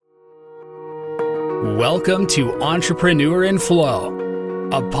Welcome to Entrepreneur in Flow,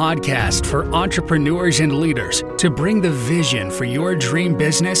 a podcast for entrepreneurs and leaders to bring the vision for your dream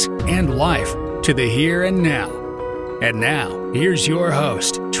business and life to the here and now. And now, here's your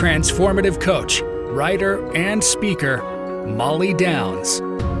host, transformative coach, writer, and speaker, Molly Downs.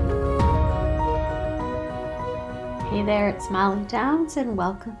 Hey there, it's Molly Downs, and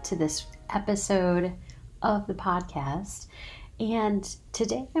welcome to this episode of the podcast. And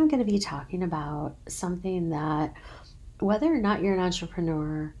today I'm going to be talking about something that, whether or not you're an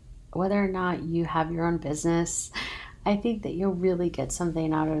entrepreneur, whether or not you have your own business, I think that you'll really get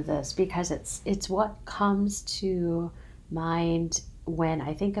something out of this, because it's what comes to mind when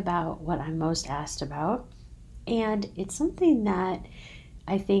I think about what I'm most asked about. And it's something that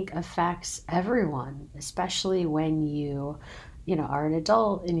I think affects everyone, especially when you are an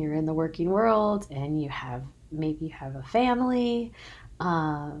adult and you're in the working world and maybe you have a family,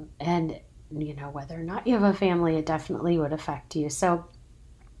 and whether or not you have a family, it definitely would affect you. So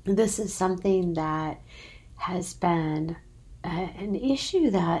this is something that has been an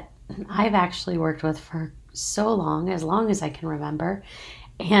issue that I've actually worked with for so long as I can remember.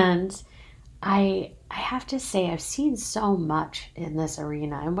 And I have to say, I've seen so much in this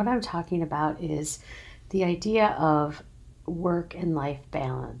arena. And what I'm talking about is the idea of work and life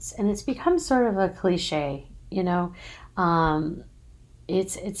balance. And it's become sort of a cliche,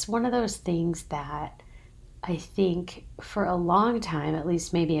 it's one of those things that I think for a long time, at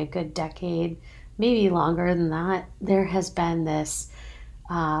least maybe a good decade, maybe longer than that, there has been this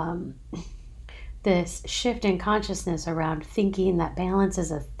this shift in consciousness around thinking that balance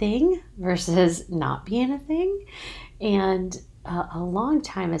is a thing versus not being a thing. And a long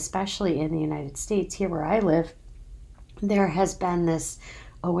time, especially in the United States, here where I live, there has been this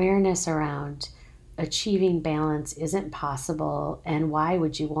awareness around achieving balance isn't possible, and why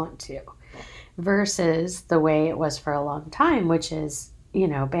would you want to? Versus the way it was for a long time, which is,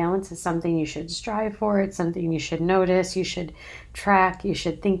 balance is something you should strive for. It's something you should notice, you should track, you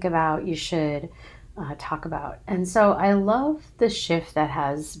should think about, you should talk about. And so I love the shift that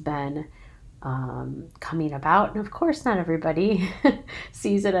has been coming about. And of course, not everybody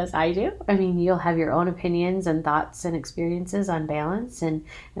sees it as I do. I mean, you'll have your own opinions and thoughts and experiences on balance and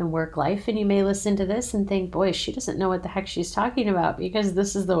work life. And you may listen to this and think, boy, she doesn't know what the heck she's talking about, because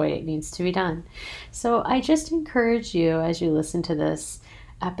this is the way it needs to be done. So I just encourage you, as you listen to this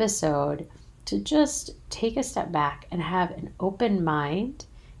episode, to just take a step back and have an open mind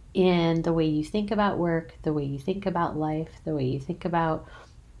in the way you think about work, the way you think about life, the way you think about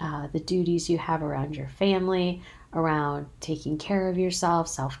the duties you have around your family, around taking care of yourself,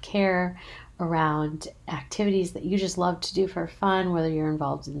 self-care, around activities that you just love to do for fun, whether you're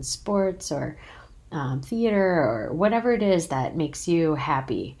involved in sports or theater or whatever it is that makes you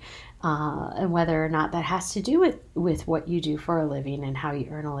happy, and whether or not that has to do with what you do for a living and how you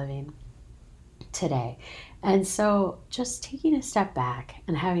earn a living today. And so just taking a step back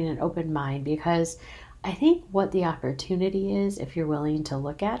and having an open mind, because I think what the opportunity is, if you're willing to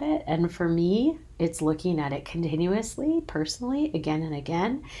look at it, and for me, it's looking at it continuously, personally, again and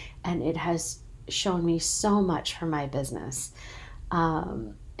again, and it has shown me so much for my business,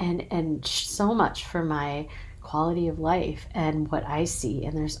 and so much for my quality of life and what I see,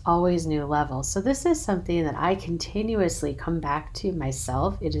 and there's always new levels. So this is something that I continuously come back to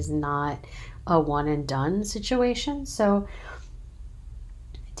myself. It is not a one and done situation. So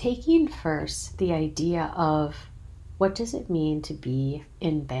taking first the idea of, what does it mean to be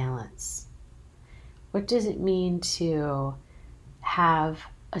in balance? What does it mean to have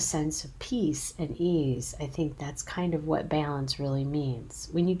a sense of peace and ease? I think that's kind of what balance really means.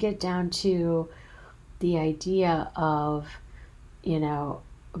 When you get down to the idea of,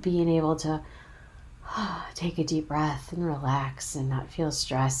 being able to take a deep breath and relax and not feel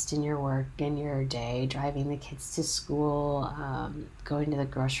stressed in your work and your day, driving the kids to school, going to the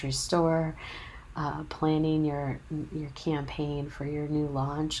grocery store, planning your campaign for your new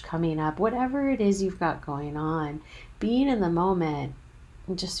launch coming up, whatever it is you've got going on, being in the moment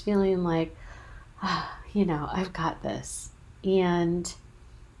and just feeling like, I've got this. And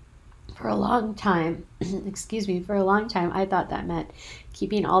for a long time, I thought that meant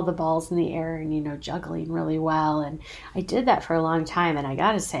keeping all the balls in the air and, juggling really well. And I did that for a long time. And I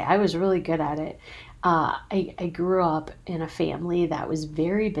got to say, I was really good at it. I grew up in a family that was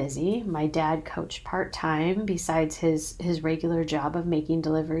very busy. My dad coached part-time besides his regular job of making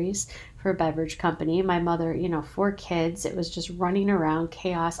deliveries for a beverage company. My mother, 4 kids. It was just running around,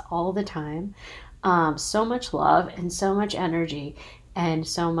 chaos all the time. So much love and so much energy and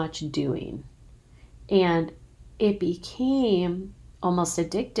so much doing. And it became almost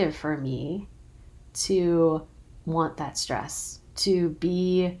addictive for me to want that stress, to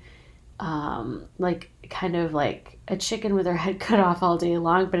be like kind of like a chicken with her head cut off all day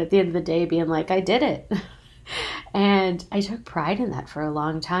long, but at the end of the day being like, I did it. And I took pride in that for a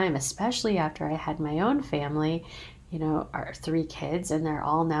long time, especially after I had my own family, you know, our 3 kids, and they're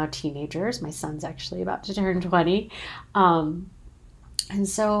all now teenagers. My son's actually about to turn 20. And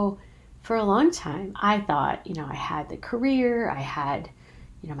so for a long time, I thought, you know, I had the career, I had,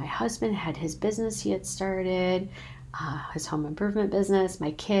 you know, my husband had his business he had started, his home improvement business.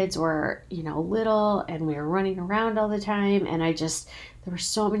 My kids were, you know, little, and we were running around all the time. And there were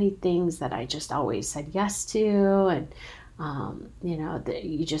so many things that I just always said yes to. And, you know, that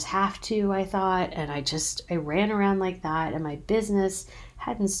you just have to, I thought. And I ran around like that. And my business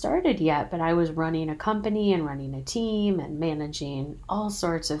hadn't started yet, but I was running a company and running a team and managing all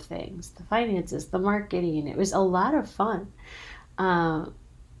sorts of things, the finances, the marketing. It was a lot of fun.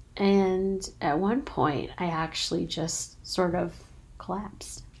 And at one point, I actually just sort of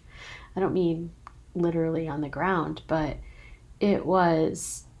collapsed. I don't mean literally on the ground, but it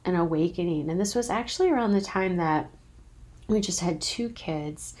was an awakening. And this was actually around the time that we just had 2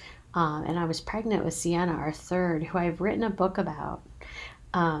 kids, and I was pregnant with Sienna, our third, who I've written a book about,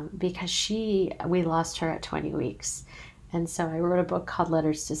 because we lost her at 20 weeks. And so I wrote a book called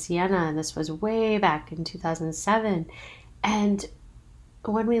Letters to Sienna, and this was way back in 2007. And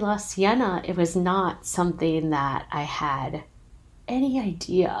when we lost Sienna, it was not something that I had any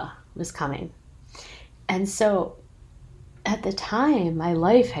idea was coming. And so at the time, my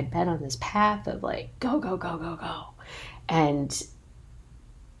life had been on this path of like, go, go, go, go, go. And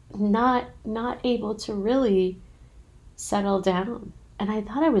not able to really settle down. And I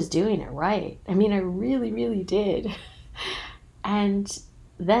thought I was doing it right. I mean, I really, really did. And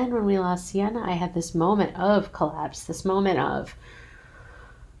then when we lost Sienna, I had this moment of collapse, this moment of,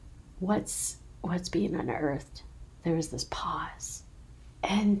 what's being unearthed? There was this pause.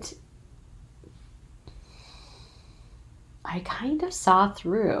 And I kind of saw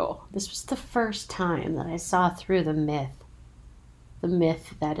through. This was the first time that I saw through the myth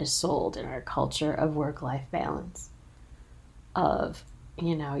that is sold in our culture of work-life balance. Of,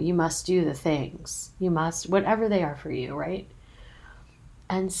 you know, you must do the things. You must, whatever they are for you, right?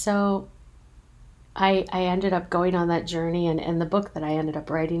 And so I ended up going on that journey, and the book that I ended up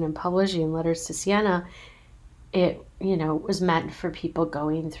writing and publishing, Letters to Sienna, it, you know, was meant for people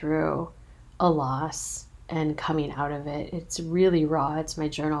going through a loss and coming out of it. It's really raw. It's my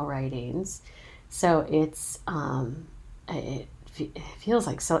journal writings. So it's, it feels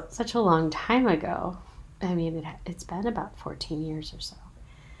like such a long time ago. I mean, it's been about 14 years or so.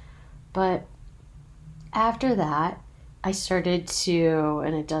 But after that, I started to,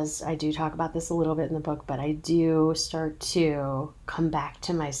 and I do talk about this a little bit in the book, but I do start to come back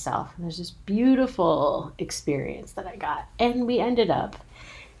to myself. And there's this beautiful experience that I got. And we ended up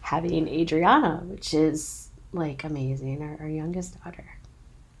having Adriana, which is like amazing, our youngest daughter.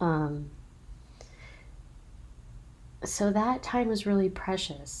 So that time was really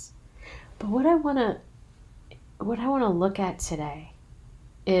precious. But what I want to look at today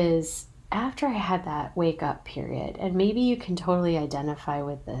is, after I had that wake up period, and maybe you can totally identify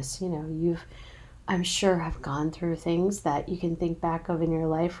with this, you know, I'm sure have gone through things that you can think back of in your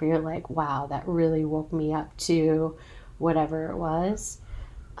life where you're like, wow, that really woke me up to whatever it was.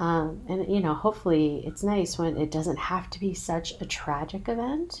 And, you know, hopefully it's nice when it doesn't have to be such a tragic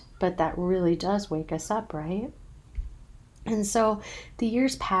event, but that really does wake us up, right? And so the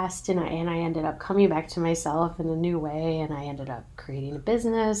years passed, and I ended up coming back to myself in a new way, and I ended up creating a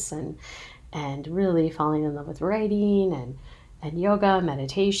business and really falling in love with writing and yoga,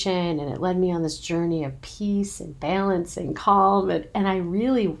 meditation, and it led me on this journey of peace and balance and calm, and I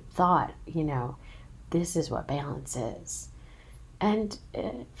really thought, you know, this is what balance is. And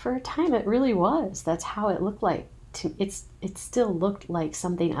for a time it really was. That's how it looked like. It still looked like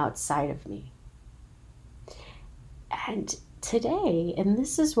something outside of me. And today, and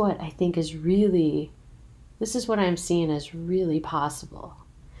this is what I think is really, this is what I'm seeing as really possible.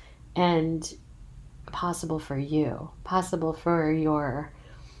 And possible for you, possible for your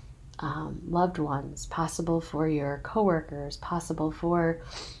loved ones, possible for your coworkers, possible for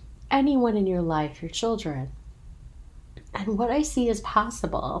anyone in your life, your children. And what I see as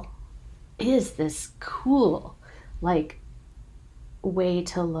possible is this cool, like, way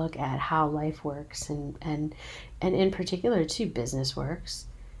to look at how life works and in particular too, business works.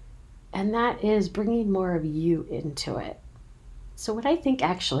 And that is bringing more of you into it. So what I think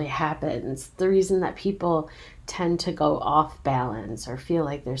actually happens, the reason that people tend to go off balance or feel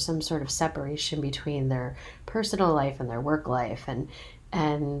like there's some sort of separation between their personal life and their work life, and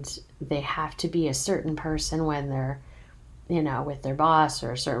and they have to be a certain person when they're, with their boss,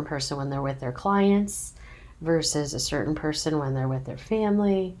 or a certain person when they're with their clients versus a certain person when they're with their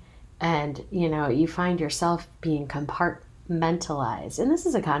family. And, you find yourself being compartmentalized. And this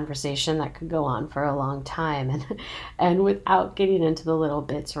is a conversation that could go on for a long time. And without getting into the little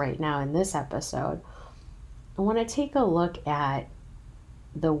bits right now in this episode, I want to take a look at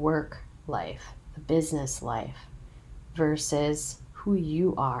the work life, the business life, versus who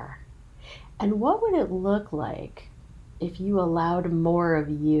you are. And what would it look like if you allowed more of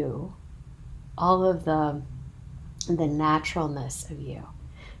you, all of the naturalness of you,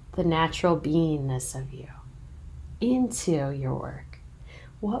 the natural beingness of you, into your work?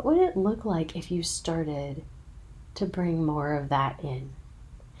 What would it look like if you started to bring more of that in?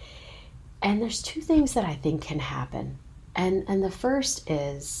 And there's two things that I think can happen. And the first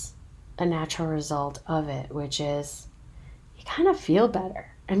is a natural result of it, which is you kind of feel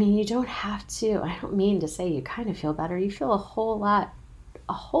better. I mean, you don't have to, I don't mean to say you kind of feel better. You feel a whole lot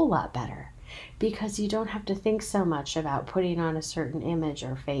better, because you don't have to think so much about putting on a certain image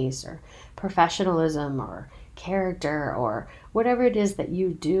or face or professionalism or character or whatever it is that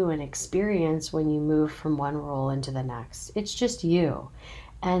you do and experience when you move from one role into the next. It's just you.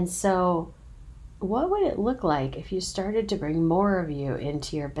 And so what would it look like if you started to bring more of you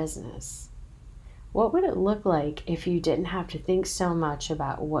into your business? What would it look like if you didn't have to think so much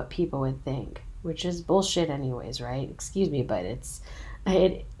about what people would think? Which is bullshit anyways, right? Excuse me, but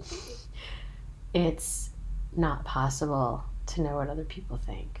it's not possible to know what other people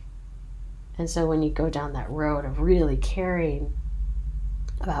think. And so when you go down that road of really caring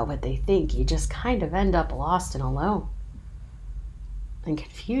about what they think, you just kind of end up lost and alone and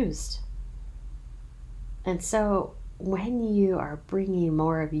confused. And so when you are bringing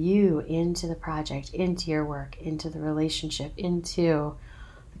more of you into the project, into your work, into the relationship, into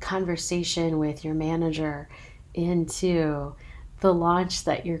the conversation with your manager, into the launch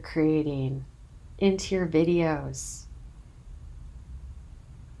that you're creating, into your videos,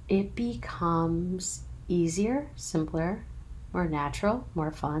 it becomes easier, simpler, more natural,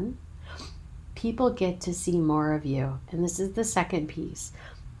 more fun. People get to see more of you. And this is the second piece.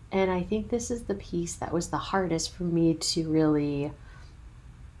 And I think this is the piece that was the hardest for me to really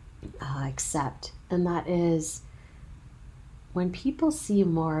accept. And that is when people see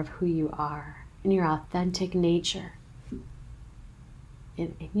more of who you are and your authentic nature.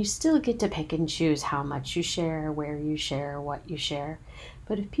 And you still get to pick and choose how much you share, where you share, what you share.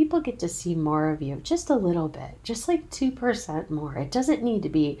 But if people get to see more of you, just a little bit, just like 2% more, it doesn't need to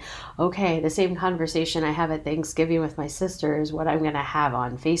be, okay, the same conversation I have at Thanksgiving with my sister is what I'm going to have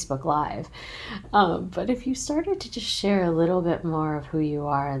on Facebook Live. But if you started to just share a little bit more of who you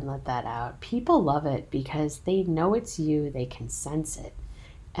are and let that out, people love it because they know it's you, they can sense it.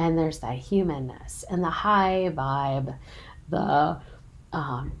 And there's that humanness and the high vibe, the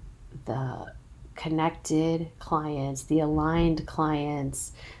connected clients, the aligned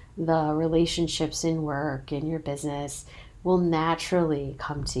clients, the relationships in work, in your business will naturally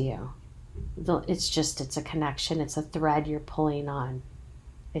come to you. It's a connection. It's a thread you're pulling on.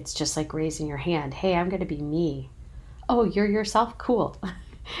 It's just like raising your hand. Hey, I'm going to be me. Oh, you're yourself? Cool.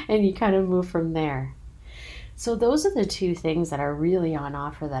 And you kind of move from there. So those are the two things that are really on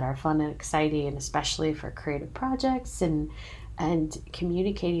offer that are fun and exciting, and especially for creative projects and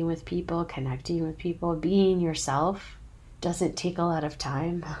communicating with people, connecting with people, being yourself doesn't take a lot of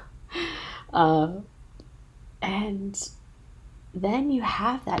time. And then you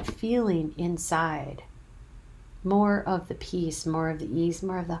have that feeling inside, more of the peace, more of the ease,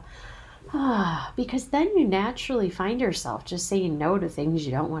 more of the, because then you naturally find yourself just saying no to things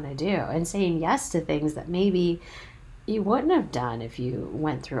you don't want to do and saying yes to things that maybe you wouldn't have done if you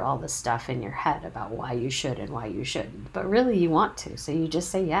went through all the stuff in your head about why you should and why you shouldn't. But really you want to, so you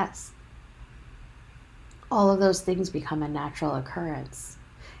just say yes. All of those things become a natural occurrence.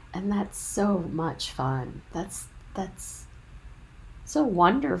 And that's so much fun. That's so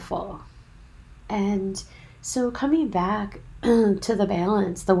wonderful. And so coming back to the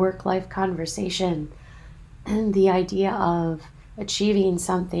balance, the work-life conversation, and the idea of achieving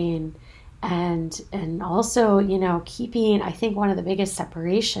something, and also, keeping, I think one of the biggest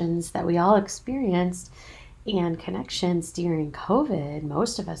separations that we all experienced and connections during COVID,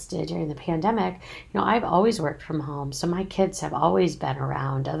 most of us did during the pandemic. I've always worked from home, so my kids have always been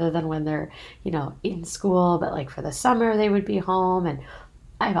around other than when they're, in school, but like for the summer they would be home, and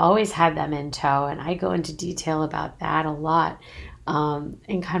I've always had them in tow, and I go into detail about that a lot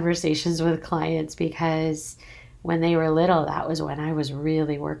in conversations with clients, because when they were little, that was when I was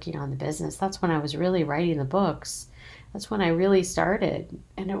really working on the business. That's when I was really writing the books. That's when I really started.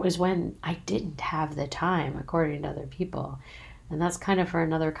 And it was when I didn't have the time, according to other people. And that's kind of for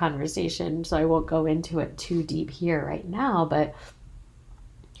another conversation, so I won't go into it too deep here right now. But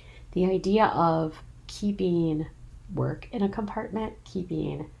the idea of keeping work in a compartment,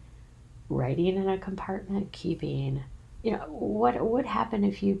 keeping writing in a compartment, keeping, what would happen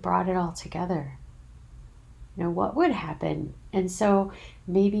if you brought it all together? What would happen? And so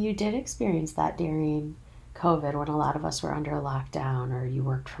maybe you did experience that during COVID when a lot of us were under lockdown, or you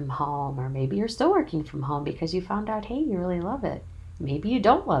worked from home, or maybe you're still working from home because you found out, hey, you really love it. Maybe you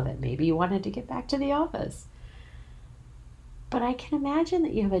don't love it. Maybe you wanted to get back to the office. But I can imagine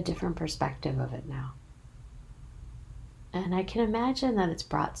that you have a different perspective of it now. And I can imagine that it's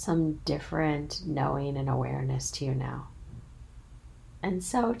brought some different knowing and awareness to you now. And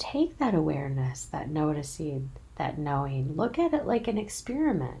so take that awareness, that noticing, that knowing, look at it like an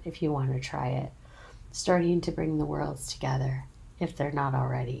experiment if you want to try it, starting to bring the worlds together if they're not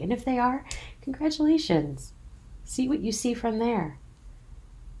already. And if they are, congratulations. See what you see from there.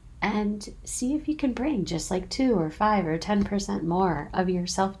 And see if you can bring just like 2 or 5 or 10% more of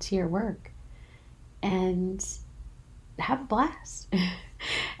yourself to your work. And have a blast.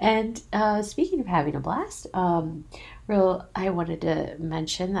 And speaking of having a blast, I wanted to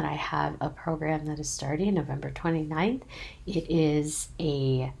mention that I have a program that is starting November 29th. It is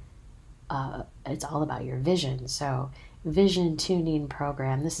it's all about your vision. So vision tuning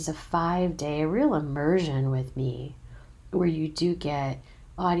program. This is a 5-day real immersion with me, where you do get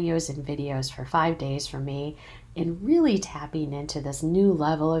audios and videos for 5 days from me, and really tapping into this new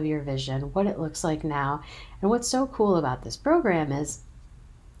level of your vision, what it looks like now. And what's so cool about this program is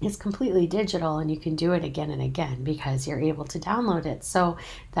it's completely digital, and you can do it again and again because you're able to download it. So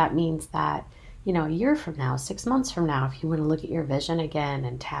that means that, a year from now, 6 months from now, if you want to look at your vision again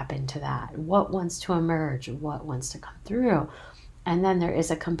and tap into that, what wants to emerge, what wants to come through. And then there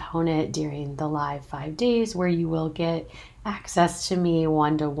is a component during the live 5 days where you will get access to me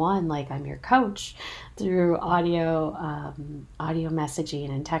one-to-one, like I'm your coach, through audio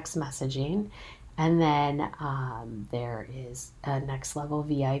messaging and text messaging. And then there is a next level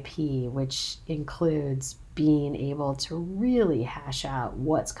VIP, which includes being able to really hash out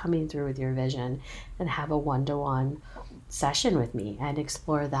what's coming through with your vision and have a one-to-one session with me and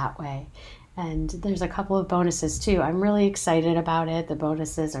explore that way. And there's a couple of bonuses too. I'm really excited about it. The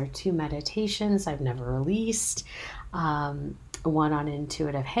bonuses are 2 meditations I've never released. One on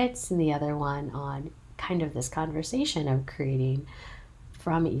intuitive hits and the other one on kind of this conversation of creating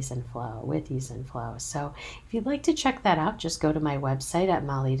from ease and flow, with ease and flow. So if you'd like to check that out, just go to my website at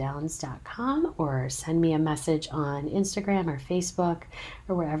mollydowns.com or send me a message on Instagram or Facebook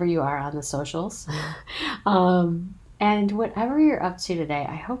or wherever you are on the socials. And whatever you're up to today,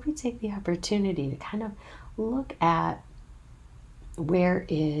 I hope you take the opportunity to kind of look at where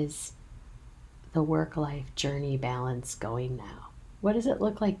is the work-life journey balance going now? What does it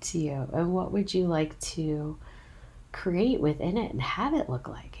look like to you? And what would you like to create within it and have it look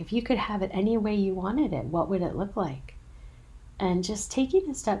like? If you could have it any way you wanted it, what would it look like? And just taking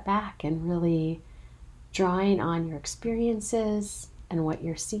a step back and really drawing on your experiences and what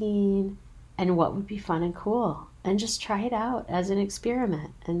you're seeing and what would be fun and cool. And just try it out as an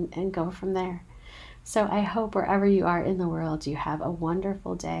experiment and go from there. So I hope wherever you are in the world, you have a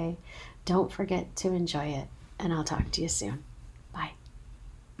wonderful day. Don't forget to enjoy it. And I'll talk to you soon. Bye.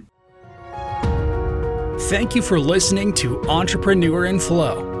 Thank you for listening to Entrepreneur in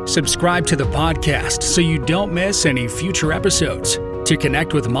Flow. Subscribe to the podcast so you don't miss any future episodes. To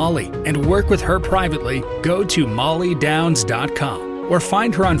connect with Molly and work with her privately, go to mollydowns.com or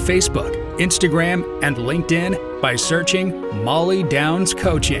find her on Facebook, Instagram, and LinkedIn by searching Molly Downs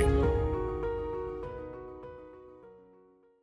Coaching.